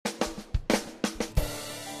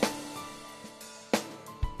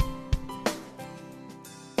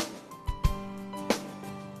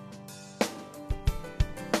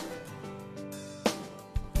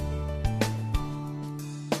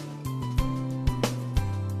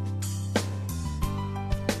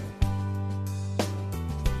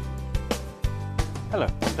Hello,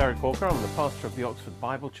 I'm Derek Walker. I'm the pastor of the Oxford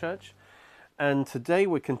Bible Church, and today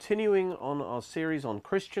we're continuing on our series on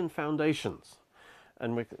Christian foundations,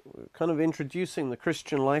 and we're kind of introducing the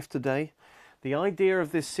Christian life today. The idea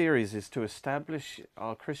of this series is to establish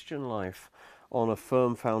our Christian life on a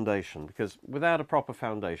firm foundation, because without a proper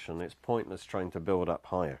foundation it's pointless trying to build up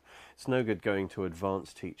higher. It's no good going to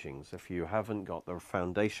advanced teachings if you haven't got the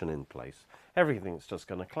foundation in place. Everything's just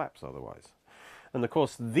going to collapse otherwise. And of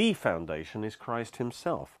course, the foundation is Christ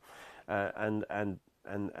Himself, and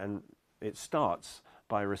it starts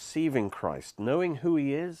by receiving Christ, knowing who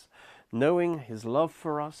He is, knowing His love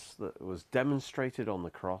for us that was demonstrated on the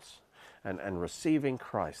cross, and receiving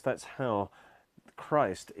Christ. That's how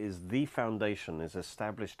Christ is the foundation, is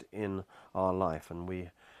established in our life, and we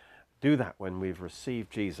do that when we've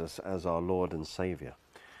received Jesus as our Lord and Saviour.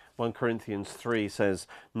 1 Corinthians 3 says,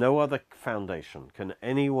 "No other foundation can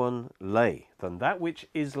anyone lay than that which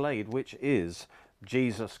is laid, which is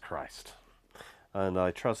Jesus Christ." And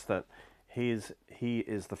I trust that He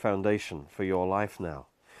is the foundation for your life now.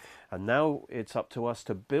 And now it's up to us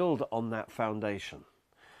to build on that foundation.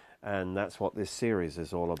 And that's what this series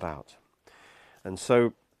is all about. And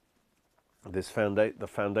so the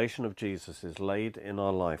foundation of Jesus is laid in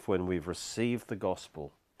our life when we've received the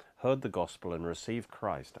gospel, heard the gospel, and received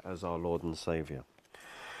Christ as our Lord and Saviour.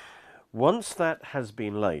 Once that has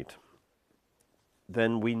been laid,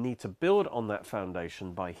 then we need to build on that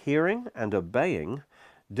foundation by hearing and obeying,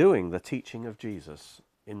 doing the teaching of Jesus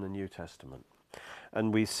in the New Testament.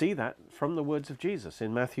 And we see that from the words of Jesus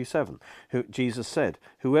in Matthew 7. Jesus said,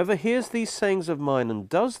 "Whoever hears these sayings of mine and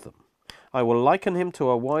does them, I will liken him to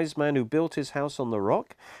a wise man who built his house on the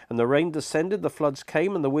rock, and the rain descended, the floods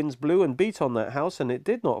came, and the winds blew and beat on that house, and it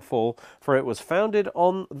did not fall, for it was founded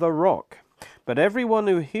on the rock. But everyone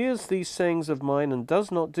who hears these sayings of mine and does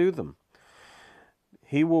not do them,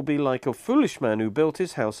 he will be like a foolish man who built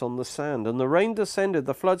his house on the sand. And the rain descended,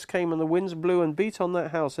 the floods came, and the winds blew and beat on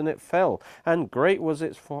that house, and it fell, and great was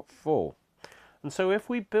its fall." And so if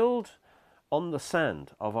we build on the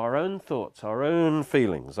sand of our own thoughts, our own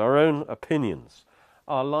feelings, our own opinions,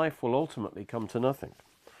 our life will ultimately come to nothing.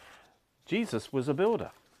 Jesus was a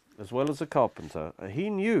builder as well as a carpenter. He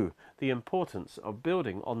knew the importance of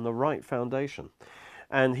building on the right foundation.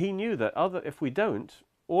 And he knew that if we don't,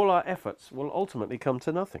 all our efforts will ultimately come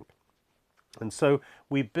to nothing. And so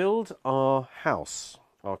we build our house,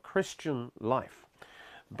 our Christian life,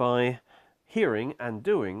 by hearing and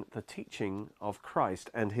doing the teaching of Christ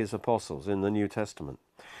and His apostles in the New Testament.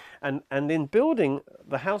 And in building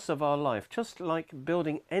the house of our life, just like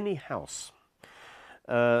building any house,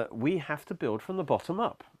 we have to build from the bottom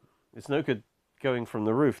up. It's no good going from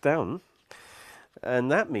the roof down.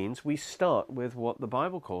 And that means we start with what the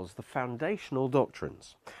Bible calls the foundational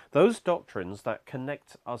doctrines. Those doctrines that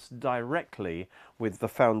connect us directly with the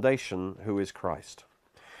foundation, who is Christ.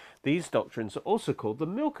 These doctrines are also called the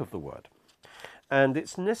milk of the Word. And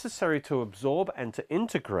it's necessary to absorb and to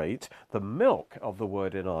integrate the milk of the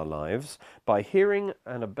Word in our lives by hearing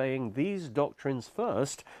and obeying these doctrines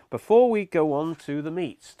first before we go on to the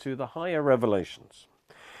meat, to the higher revelations.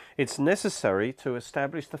 It's necessary to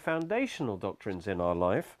establish the foundational doctrines in our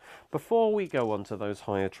life before we go on to those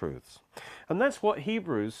higher truths. And that's what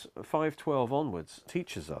Hebrews 5:12 onwards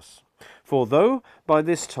teaches us. "For though by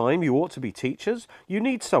this time you ought to be teachers, you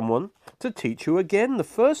need someone to teach you again the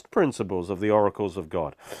first principles of the oracles of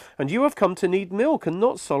God. And you have come to need milk and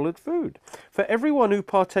not solid food. For everyone who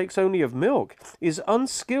partakes only of milk is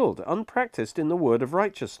unskilled, unpracticed in the word of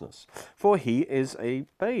righteousness, for he is a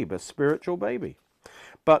babe, a spiritual baby.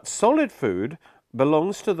 But solid food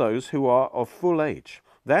belongs to those who are of full age,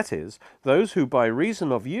 that is, those who by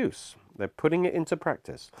reason of use," they're putting it into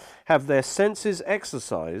practice, "have their senses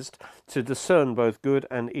exercised to discern both good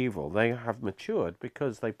and evil." They have matured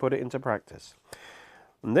because they put it into practice.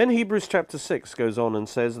 And then Hebrews chapter 6 goes on and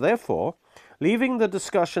says, "Therefore, leaving the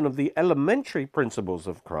discussion of the elementary principles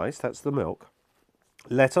of Christ," that's the milk,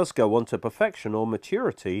 "let us go on to perfection or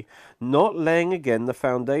maturity, not laying again the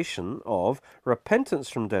foundation of repentance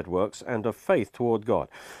from dead works and of faith toward God."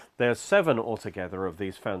 There are 7 altogether of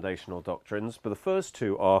these foundational doctrines, but the first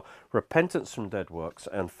 2 are repentance from dead works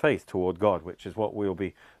and faith toward God, which is what we'll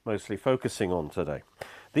be mostly focusing on today.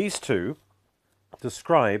 These 2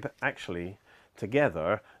 describe, actually,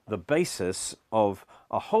 together, the basis of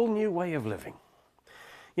a whole new way of living.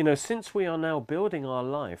 You know, since we are now building our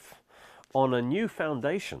life on a new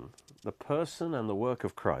foundation, the person and the work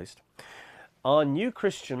of Christ, our new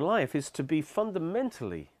Christian life is to be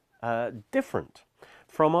fundamentally different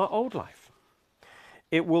from our old life.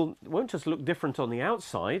 it won't just look different on the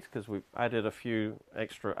outside because we've added a few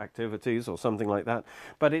extra activities or something like that,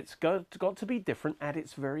 but it's got to be different at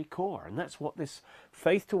its very core. And that's what this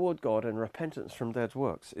faith toward God and repentance from dead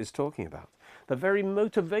works is talking about. The very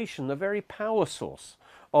motivation, the very power source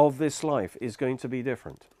of this life is going to be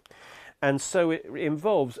different. And so it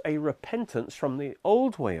involves a repentance from the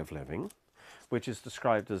old way of living, which is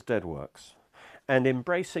described as dead works, and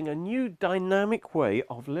embracing a new dynamic way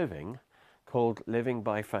of living called living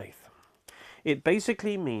by faith. It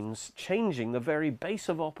basically means changing the very base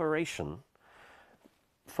of operation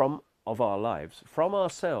of our lives, from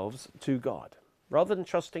ourselves to God. Rather than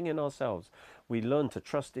trusting in ourselves, we learn to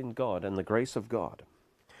trust in God and the grace of God.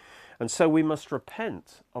 And so we must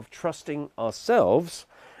repent of trusting ourselves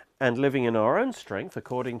and living in our own strength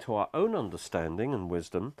according to our own understanding and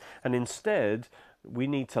wisdom, and instead we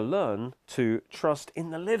need to learn to trust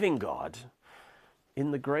in the living God,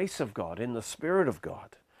 in the grace of God, in the Spirit of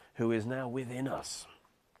God, who is now within us.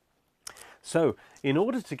 So, in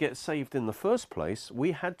order to get saved in the first place,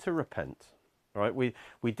 we had to repent. Right?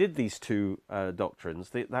 We did these two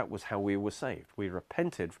doctrines. That was how we were saved. We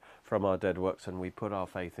repented from our dead works and we put our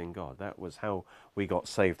faith in God. That was how we got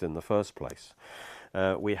saved in the first place.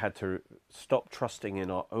 We had to stop trusting in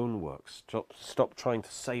our own works, stop trying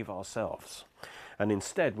to save ourselves. And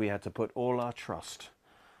instead, we had to put all our trust,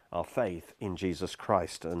 our faith in Jesus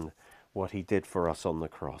Christ and what he did for us on the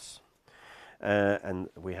cross. And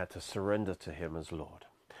we had to surrender to him as Lord.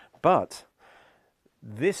 But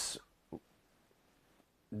these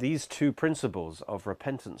two principles of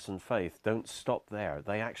repentance and faith don't stop there.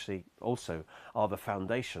 They actually also are the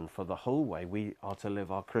foundation for the whole way we are to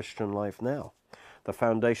live our Christian life now. The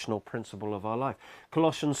foundational principle of our life.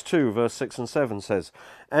 Colossians 2 verse 6 and 7 says,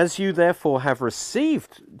 "As you therefore have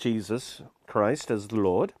received Jesus Christ as the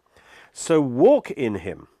Lord, so walk in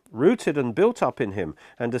him, rooted and built up in him,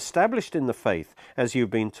 and established in the faith as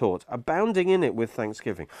you've been taught, abounding in it with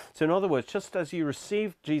thanksgiving." So in other words, just as you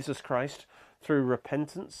received Jesus Christ through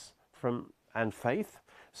repentance and faith,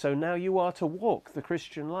 so now you are to walk the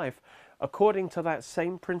Christian life according to that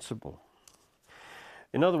same principle.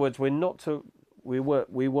 In other words, we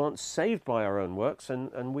weren't saved by our own works,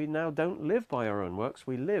 and we now don't live by our own works.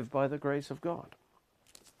 We live by the grace of God.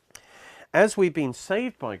 As we've been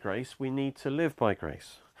saved by grace, we need to live by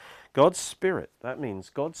grace. God's Spirit, that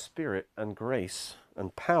means God's Spirit and grace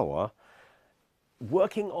and power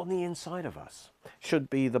working on the inside of us, should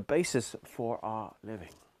be the basis for our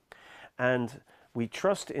living. And we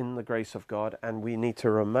trust in the grace of God, and we need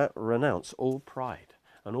to renounce all pride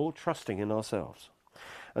and all trusting in ourselves.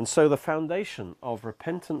 And so the foundation of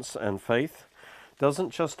repentance and faith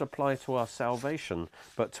doesn't just apply to our salvation,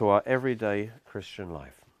 but to our everyday Christian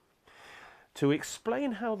life. To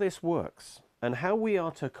explain how this works and how we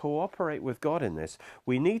are to cooperate with God in this,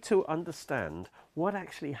 we need to understand what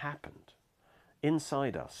actually happened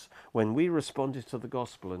inside us when we responded to the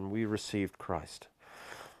gospel and we received Christ.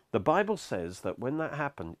 The Bible says that when that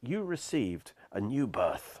happened, you received a new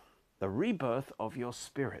birth, the rebirth of your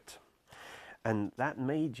spirit. And that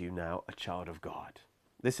made you now a child of God.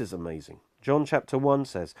 This is amazing. John chapter 1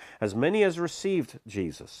 says, "As many as received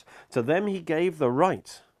Jesus, to them he gave the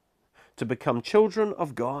right to become children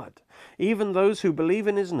of God, even those who believe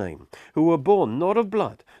in his name, who were born not of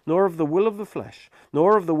blood, nor of the will of the flesh,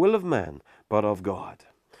 nor of the will of man, but of God."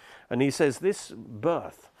 And he says this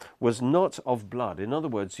birth was not of blood. In other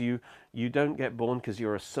words, you don't get born because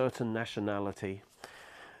you're a certain nationality,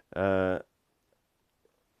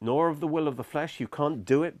 nor of the will of the flesh. You can't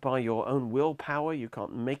do it by your own willpower. You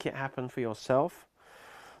can't make it happen for yourself,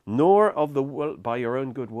 nor of the will by your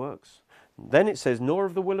own good works. Then it says, nor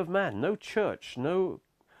of the will of man. No church, no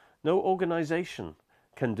organization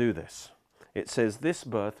can do this. It says this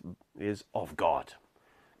birth is of God.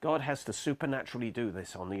 God has to supernaturally do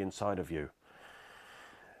this on the inside of you.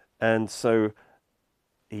 And so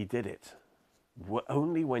he did it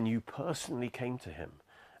only when you personally came to him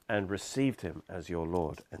and received him as your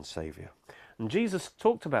Lord and Savior. And Jesus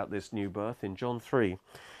talked about this new birth in John 3.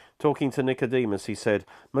 Talking to Nicodemus, he said,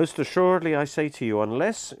 "Most assuredly I say to you,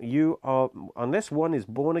 unless one is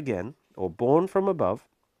born again, or born from above,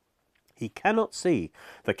 he cannot see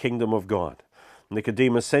the kingdom of God."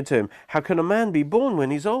 Nicodemus said to him, "How can a man be born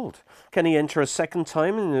when he's old? Can he enter a second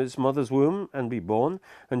time in his mother's womb and be born?"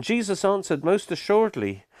 And Jesus answered, "Most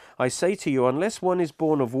assuredly I say to you, unless one is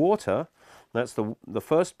born of water," that's the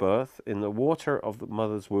first birth in the water of the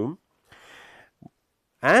mother's womb,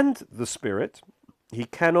 "and the Spirit, he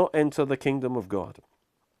cannot enter the kingdom of God."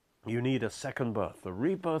 You need a second birth, the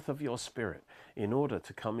rebirth of your spirit, in order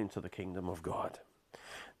to come into the kingdom of God.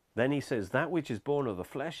 Then he says, "That which is born of the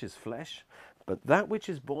flesh is flesh, But that which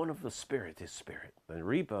is born of the Spirit is spirit. The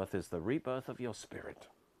rebirth is the rebirth of your spirit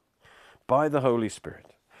by the Holy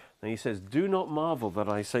Spirit. And he says, do not marvel that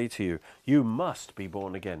I say to you, you must be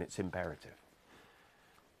born again. It's imperative.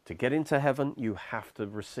 To get into heaven, you have to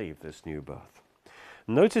receive this new birth.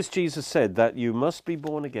 Notice Jesus said that you must be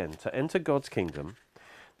born again. To enter God's kingdom,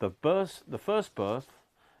 the first birth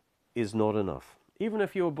is not enough. Even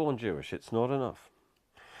if you were born Jewish, it's not enough.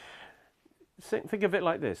 Think of it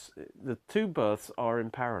like this. The two births are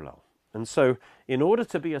in parallel. And so, in order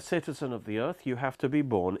to be a citizen of the earth, you have to be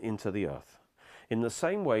born into the earth. In the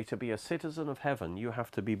same way, to be a citizen of heaven, you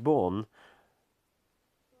have to be born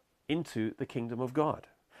into the kingdom of God.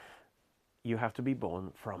 You have to be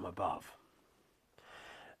born from above.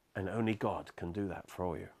 And only God can do that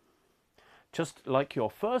for you. Just like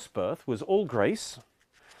your first birth was all grace,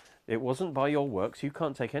 it wasn't by your works. You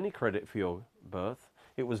can't take any credit for your birth.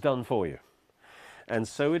 It was done for you. And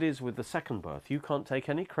so it is with the second birth. You can't take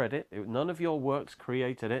any credit. None of your works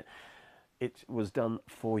created it. It was done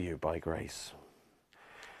for you by grace.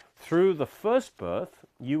 Through the first birth,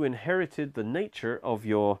 you inherited the nature of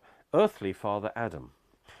your earthly father Adam.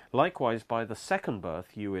 Likewise, by the second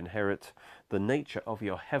birth, you inherit the nature of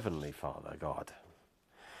your heavenly Father, God.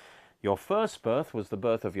 Your first birth was the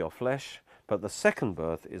birth of your flesh, but the second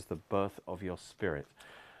birth is the birth of your spirit,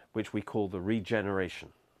 which we call the regeneration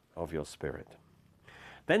of your spirit.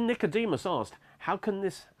 Then Nicodemus asked, how can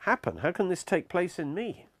this happen? How can this take place in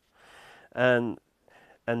me? And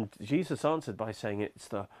Jesus answered by saying it's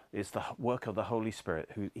the work of the Holy Spirit,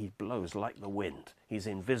 who he blows like the wind. He's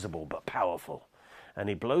invisible but powerful. And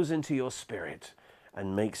he blows into your spirit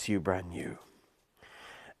and makes you brand new.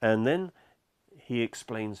 And then he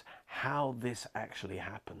explains how this actually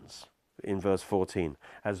happens in verse 14.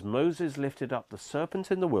 As Moses lifted up the serpent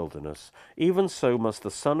in the wilderness, even so must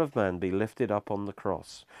the Son of Man be lifted up on the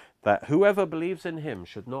cross, that whoever believes in him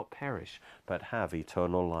should not perish, but have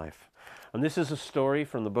eternal life. And this is a story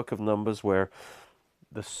from the book of Numbers where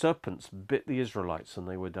the serpents bit the Israelites and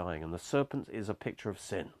they were dying. And the serpent is a picture of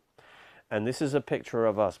sin. And this is a picture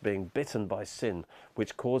of us being bitten by sin,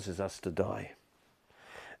 which causes us to die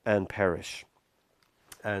and perish.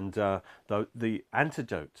 And the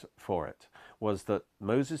antidote for it was that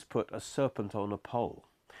Moses put a serpent on a pole.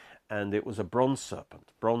 And it was a bronze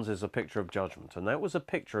serpent. Bronze is a picture of judgment. And that was a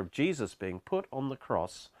picture of Jesus being put on the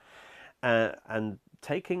cross and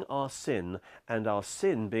taking our sin and our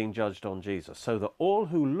sin being judged on Jesus. So that all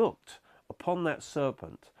who looked upon that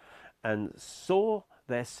serpent and saw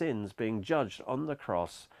their sins being judged on the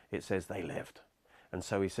cross, it says they lived. And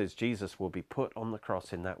so he says Jesus will be put on the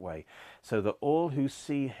cross in that way, so that all who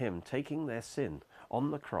see him taking their sin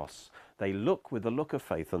on the cross, they look with the look of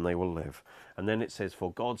faith and they will live. And then it says,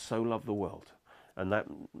 for God so loved the world. And that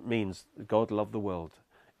means God loved the world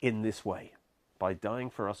in this way, by dying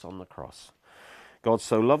for us on the cross. God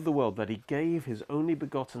so loved the world that he gave his only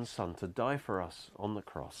begotten Son to die for us on the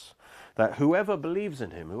cross, that whoever believes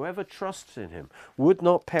in him, whoever trusts in him, would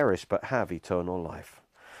not perish but have eternal life.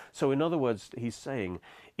 So in other words, he's saying,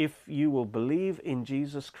 if you will believe in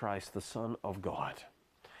Jesus Christ, the Son of God,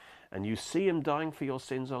 and you see him dying for your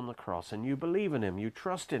sins on the cross, and you believe in him, you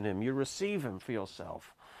trust in him, you receive him for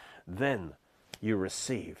yourself, then you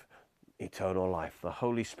receive eternal life. The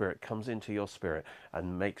Holy Spirit comes into your spirit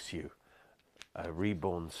and makes you a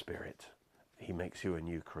reborn spirit. He makes you a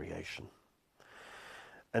new creation.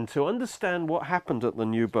 And to understand what happened at the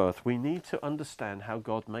new birth, we need to understand how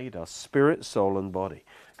God made us, spirit, soul, and body.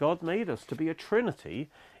 God made us to be a trinity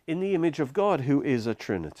in the image of God, who is a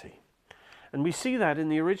trinity. And we see that in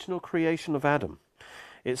the original creation of Adam.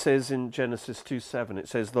 It says in Genesis 2:7, it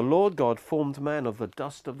says, the Lord God formed man of the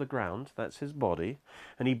dust of the ground, that's his body,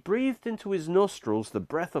 and he breathed into his nostrils the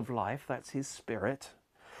breath of life, that's his spirit,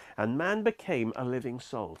 and man became a living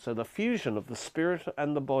soul. So the fusion of the spirit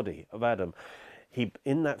and the body of Adam,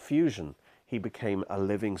 in that fusion, he became a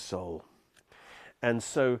living soul. And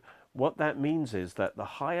so what that means is that the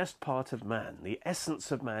highest part of man, the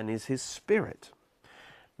essence of man, is his spirit,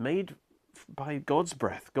 made by God's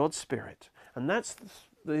breath, God's spirit. And that's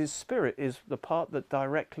his spirit is the part that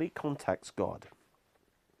directly contacts God.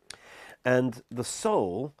 And the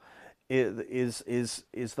soul is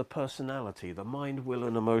the personality, the mind, will,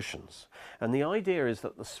 and emotions. And the idea is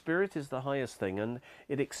that the spirit is the highest thing, and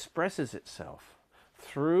it expresses itself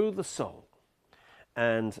through the soul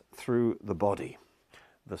and through the body.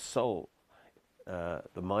 The soul,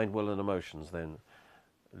 the mind, will, and emotions, then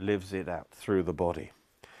lives it out through the body.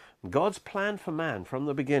 God's plan for man from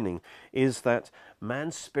the beginning is that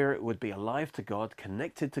man's spirit would be alive to God,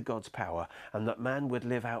 connected to God's power, and that man would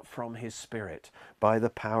live out from his spirit by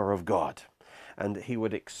the power of God. And he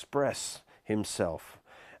would express himself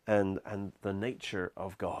and the nature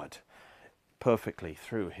of God perfectly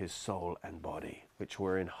through his soul and body, which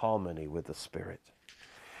were in harmony with the Spirit.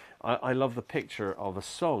 I love the picture of a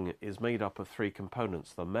song is made up of three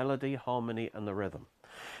components: the melody, harmony, and the rhythm.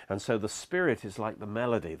 And so the Spirit is like the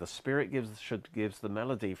melody. The Spirit gives the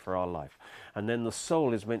melody for our life. And then the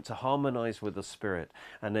soul is meant to harmonize with the Spirit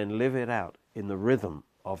and then live it out in the rhythm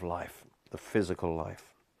of life, the physical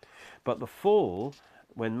life. But the fall,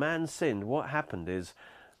 when man sinned, what happened is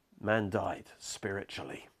man died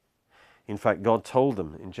spiritually. In fact, God told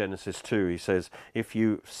them in Genesis 2, he says, if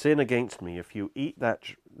you sin against me, if you eat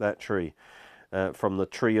that tree, from the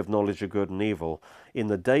tree of knowledge of good and evil, in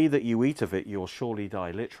the day that you eat of it, you'll surely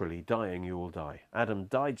die. Literally, dying, you will die. Adam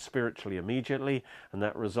died spiritually immediately, and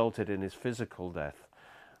that resulted in his physical death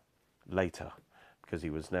later, because he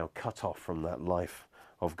was now cut off from that life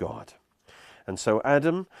of God. And so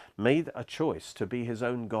Adam made a choice to be his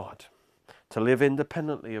own God, to live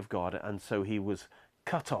independently of God, and so he was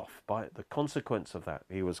cut off by the consequence of that.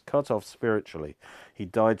 He was cut off spiritually. He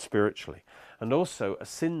died spiritually. And also a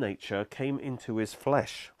sin nature came into his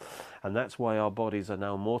flesh. And that's why our bodies are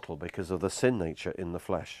now mortal, because of the sin nature in the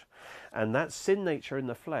flesh. And that sin nature in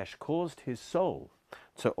the flesh caused his soul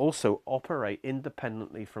to also operate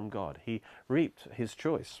independently from God. He reaped his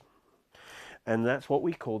choice. And that's what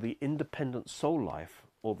we call the independent soul life,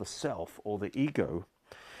 or the self, or the ego,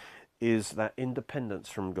 is that independence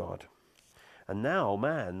from God. And now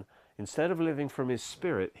man, instead of living from his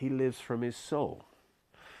spirit, he lives from his soul,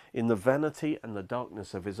 in the vanity and the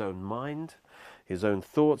darkness of his own mind, his own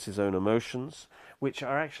thoughts, his own emotions, which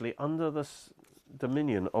are actually under the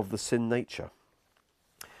dominion of the sin nature.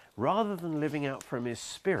 Rather than living out from his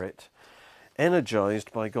spirit,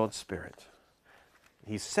 energized by God's Spirit.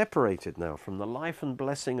 He's separated now from the life and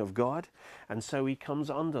blessing of God, and so he comes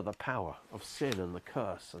under the power of sin and the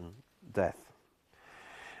curse and death.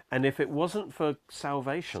 And if it wasn't for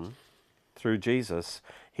salvation through Jesus,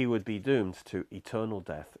 he would be doomed to eternal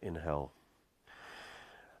death in hell.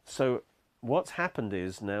 So what's happened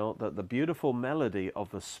is now that the beautiful melody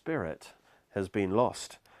of the Spirit has been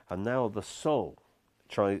lost, and now the soul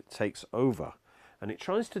takes over, and it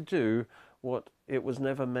tries to do what it was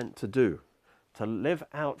never meant to do, to live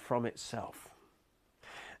out from itself.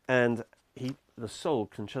 And the soul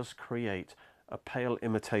can just create a pale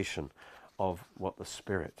imitation of what the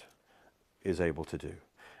Spirit is able to do.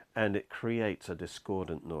 And it creates a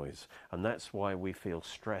discordant noise. And that's why we feel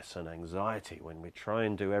stress and anxiety when we try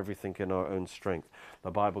and do everything in our own strength. The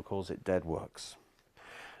Bible calls it dead works.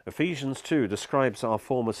 Ephesians 2 describes our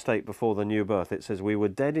former state before the new birth. It says, we were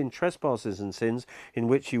dead in trespasses and sins, in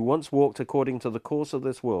which you once walked according to the course of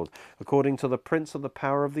this world, according to the prince of the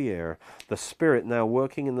power of the air, the spirit now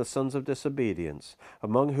working in the sons of disobedience,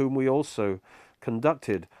 among whom we also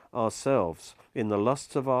conducted ourselves in the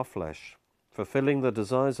lusts of our flesh, fulfilling the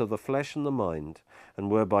desires of the flesh and the mind, and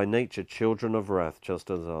were by nature children of wrath, just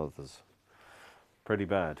as others. Pretty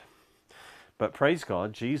bad. But praise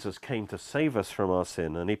God, Jesus came to save us from our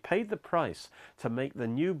sin, and he paid the price to make the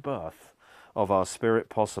new birth of our spirit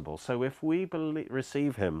possible. So if we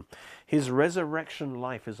receive him, his resurrection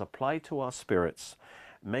life is applied to our spirits,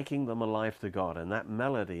 making them alive to God, and that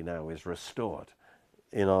melody now is restored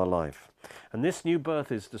in our life. And this new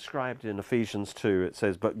birth is described in Ephesians 2. It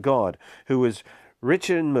says, but God, who is rich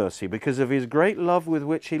in mercy, because of his great love with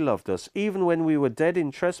which he loved us, even when we were dead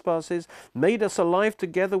in trespasses, made us alive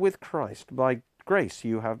together with Christ. By grace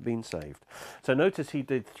you have been saved. So notice he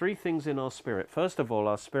did three things in our spirit. First of all,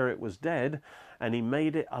 our spirit was dead, and he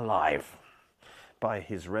made it alive by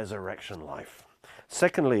his resurrection life.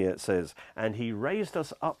 Secondly, it says, and he raised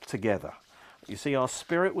us up together. You see, our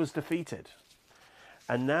spirit was defeated,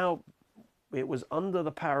 and now it was under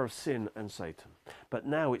the power of sin and Satan. But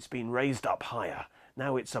now it's been raised up higher.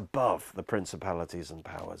 Now it's above the principalities and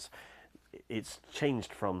powers. It's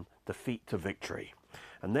changed from defeat to victory.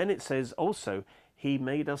 And then it says also, he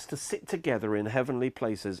made us to sit together in heavenly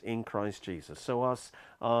places in Christ Jesus. So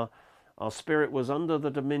our spirit was under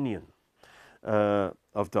the dominion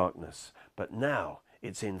of darkness. But now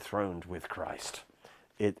it's enthroned with Christ.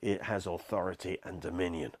 It has authority and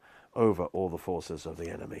dominion over all the forces of the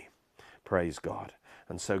enemy. Praise God.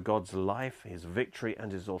 And so God's life, his victory,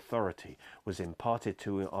 and his authority was imparted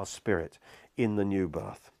to our spirit in the new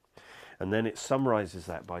birth. And then it summarizes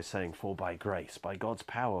that by saying, for by grace, by God's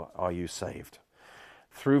power are you saved,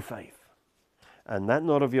 through faith. And that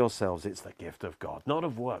not of yourselves, it's the gift of God, not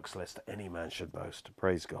of works, lest any man should boast.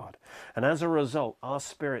 Praise God. And as a result, our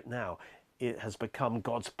spirit now, it has become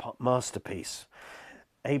God's masterpiece,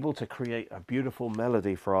 able to create a beautiful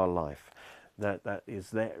melody for our life. that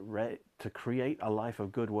is there to create a life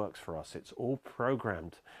of good works for us. It's all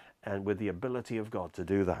programmed and with the ability of God to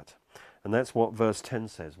do that. And that's what verse 10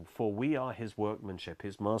 says. For we are his workmanship,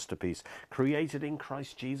 his masterpiece, created in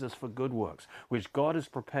Christ Jesus for good works, which God has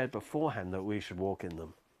prepared beforehand that we should walk in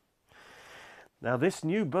them. Now, this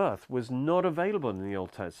new birth was not available in the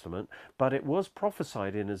Old Testament, but it was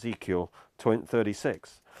prophesied in Ezekiel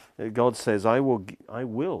 36. God says, I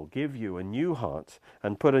will give you a new heart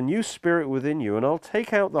and put a new spirit within you, and I'll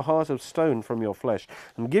take out the heart of stone from your flesh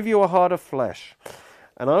and give you a heart of flesh.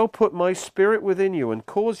 And I'll put my spirit within you and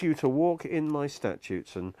cause you to walk in my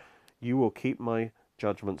statutes, and you will keep my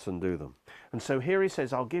judgments and do them. And so here he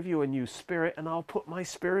says, I'll give you a new spirit and I'll put my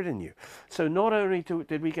spirit in you. So not only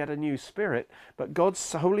did we get a new spirit, but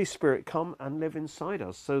God's Holy Spirit come and live inside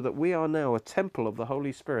us, so that we are now a temple of the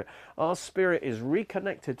Holy Spirit. Our spirit is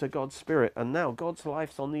reconnected to God's Spirit, and now God's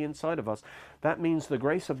life's on the inside of us. That means the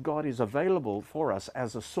grace of God is available for us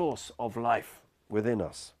as a source of life within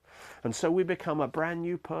us. And so we become a brand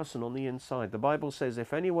new person on the inside. The Bible says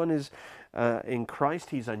if anyone is in Christ,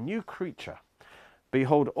 he's a new creature.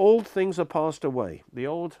 Behold, old things are passed away. The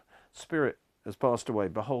old spirit has passed away.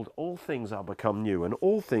 Behold, all things are become new, and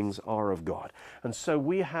all things are of God. And so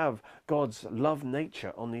we have God's love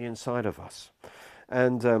nature on the inside of us.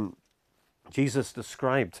 And Jesus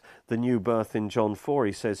described the new birth in John 4.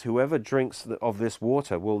 He says, whoever drinks of this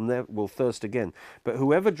water will thirst again. But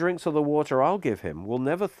whoever drinks of the water I'll give him will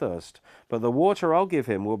never thirst. But the water I'll give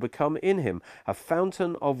him will become in him a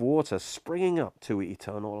fountain of water springing up to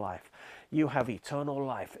eternal life. You have eternal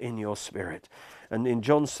life in your spirit. And in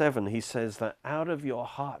John 7, he says that out of your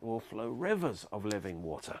heart will flow rivers of living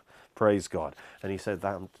water. Praise God. And he said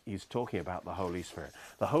that he's talking about the Holy Spirit.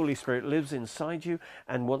 The Holy Spirit lives inside you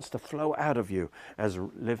and wants to flow out of you as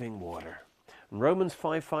living water. And Romans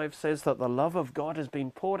 5:5 says that the love of God has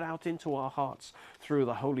been poured out into our hearts through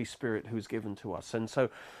the Holy Spirit who's given to us. And so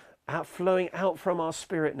flowing out from our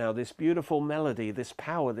spirit now, this beautiful melody, this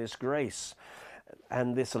power, this grace,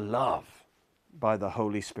 and this love by the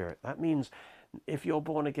Holy Spirit. That means if you're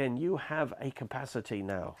born again, you have a capacity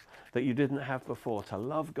now that you didn't have before to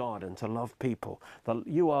love God and to love people.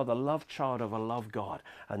 You are the love child of a love God,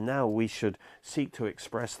 and now we should seek to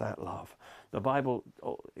express that love. The Bible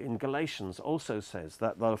in Galatians also says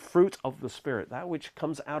that the fruit of the Spirit, that which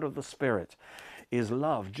comes out of the Spirit, is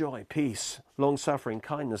love, joy, peace, long-suffering,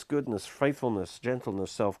 kindness, goodness, faithfulness,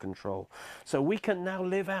 gentleness, self-control. So we can now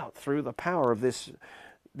live out through the power of this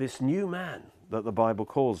new man that the Bible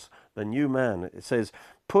calls the new man. It says,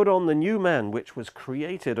 put on the new man which was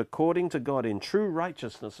created according to God in true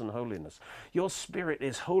righteousness and holiness. Your spirit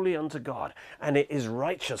is holy unto God, and it is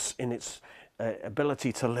righteous in its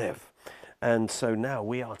ability to live. And so now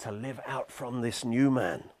we are to live out from this new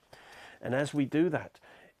man. And as we do that,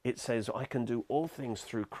 it says, I can do all things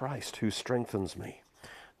through Christ who strengthens me.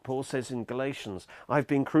 Paul says in Galatians, I've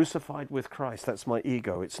been crucified with Christ. That's my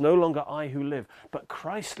ego. It's no longer I who live, but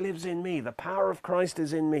Christ lives in me. The power of Christ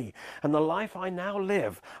is in me. And the life I now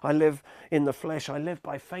live, I live in the flesh. I live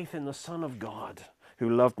by faith in the Son of God who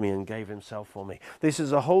loved me and gave himself for me. This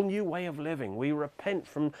is a whole new way of living. We repent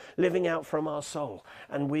from living out from our soul,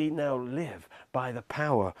 and we now live by the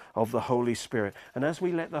power of the Holy Spirit. And as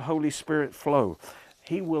we let the Holy Spirit flow,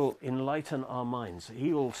 he will enlighten our minds,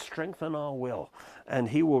 he will strengthen our will, and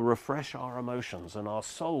he will refresh our emotions, and our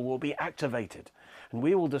soul will be activated, and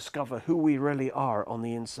we will discover who we really are on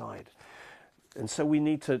the inside. And so we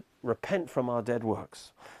need to repent from our dead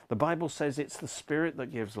works. The Bible says it's the Spirit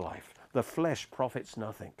that gives life. The flesh profits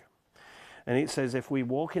nothing. And it says if we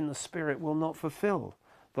walk in the Spirit, we'll not fulfill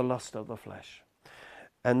the lust of the flesh.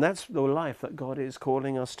 And that's the life that God is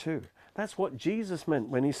calling us to. That's what Jesus meant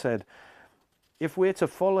when he said, if we're to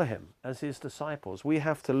follow him as his disciples, we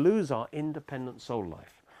have to lose our independent soul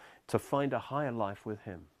life to find a higher life with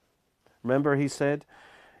him. Remember, he said,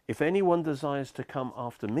 if anyone desires to come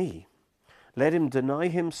after me, let him deny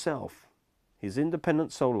himself, his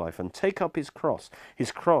independent soul life, and take up his cross.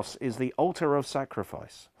 His cross is the altar of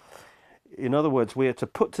sacrifice. In other words, we are to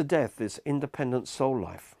put to death this independent soul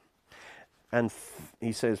life. And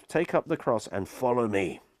he says, take up the cross and follow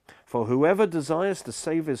me. For whoever desires to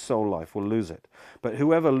save his soul life will lose it. But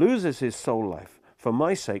whoever loses his soul life for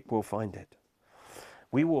my sake will find it.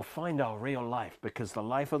 We will find our real life because the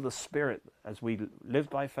life of the Spirit, as we live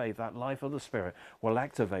by faith, that life of the Spirit will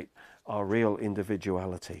activate our real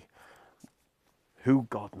individuality, who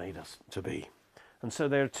God made us to be. And so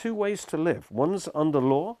there are two ways to live. One's under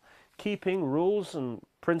law, keeping rules and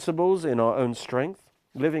principles in our own strength,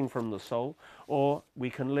 living from the soul, or we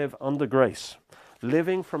can live under grace,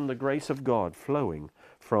 living from the grace of God flowing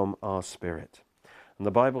from our spirit. And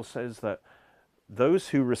the Bible says that those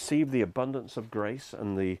who receive the abundance of grace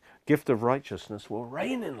and the gift of righteousness will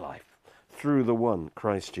reign in life through the one,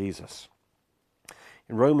 Christ Jesus.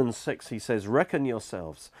 In Romans 6, he says, reckon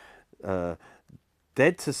yourselves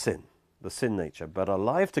dead to sin, the sin nature, but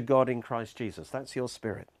alive to God in Christ Jesus. That's your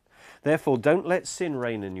spirit. Therefore, don't let sin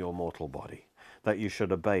reign in your mortal body, that you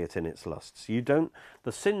should obey it in its lusts.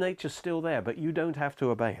 The sin nature's still there, but you don't have to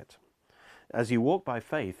obey it. As you walk by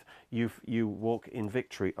faith, you walk in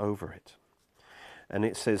victory over it. And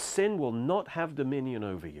it says, sin will not have dominion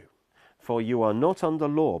over you, for you are not under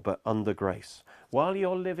law, but under grace. While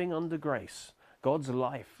you're living under grace, God's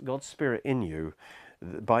life, God's Spirit in you,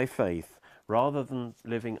 by faith, rather than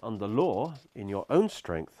living under law in your own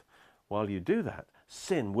strength, while you do that,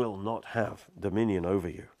 sin will not have dominion over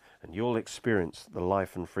you, and you'll experience the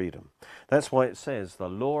life and freedom. That's why it says, the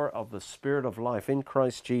law of the Spirit of life in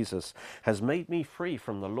Christ Jesus has made me free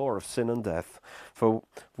from the law of sin and death. For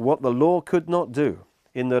what the law could not do,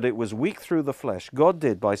 in that it was weak through the flesh, God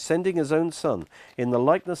did by sending his own Son in the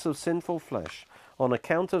likeness of sinful flesh. On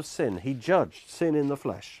account of sin, he judged sin in the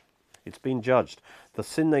flesh. It's been judged. The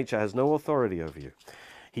sin nature has no authority over you.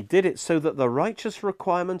 He did it so that the righteous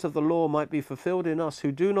requirement of the law might be fulfilled in us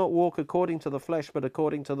who do not walk according to the flesh, but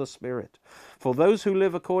according to the Spirit. For those who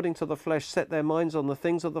live according to the flesh set their minds on the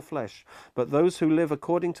things of the flesh, but those who live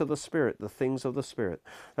according to the Spirit, the things of the Spirit.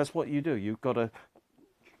 That's what you do. You've got to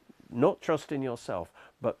not trust in yourself,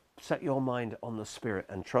 but set your mind on the Spirit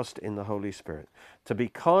and trust in the Holy Spirit. To be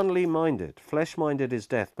carnally minded, flesh-minded is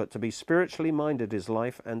death, but to be spiritually minded is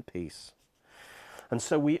life and peace. And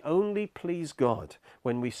so we only please God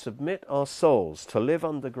when we submit our souls to live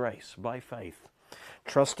under grace by faith,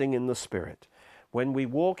 trusting in the Spirit. When we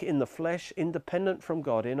walk in the flesh, independent from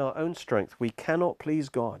God, in our own strength, we cannot please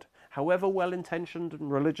God, however well-intentioned and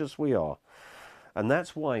religious we are. And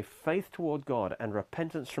that's why faith toward God and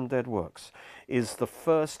repentance from dead works is the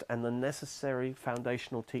first and the necessary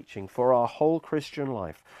foundational teaching for our whole Christian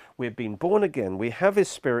life. We've been born again, we have his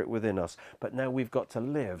Spirit within us, but now we've got to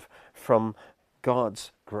live from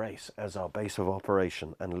God's grace as our base of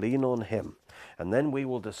operation and lean on him. And then we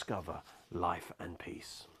will discover life and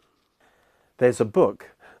peace. There's a book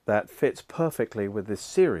that fits perfectly with this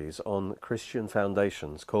series on Christian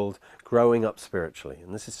foundations called Growing Up Spiritually.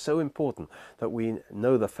 And this is so important that we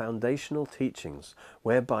know the foundational teachings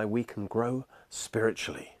whereby we can grow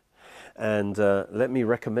spiritually. And let me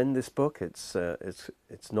recommend this book. It's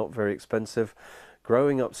not very expensive.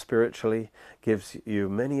 Growing Up Spiritually gives you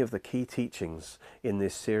many of the key teachings in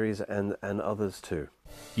this series and others too.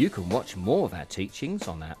 You can watch more of our teachings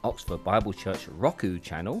on our Oxford Bible Church Roku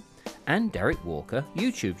channel and Derek Walker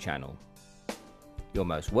YouTube channel. You're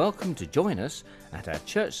most welcome to join us at our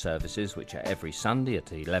church services, which are every Sunday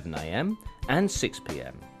at 11 a.m. and 6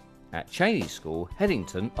 p.m. at Cheney School,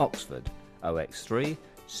 Headington, Oxford, OX3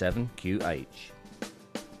 7QH.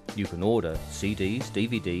 You can order CDs,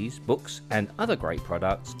 DVDs, books and other great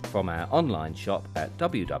products from our online shop at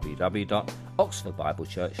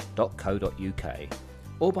www.oxfordbiblechurch.co.uk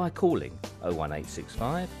or by calling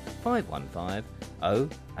 01865 515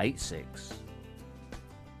 086.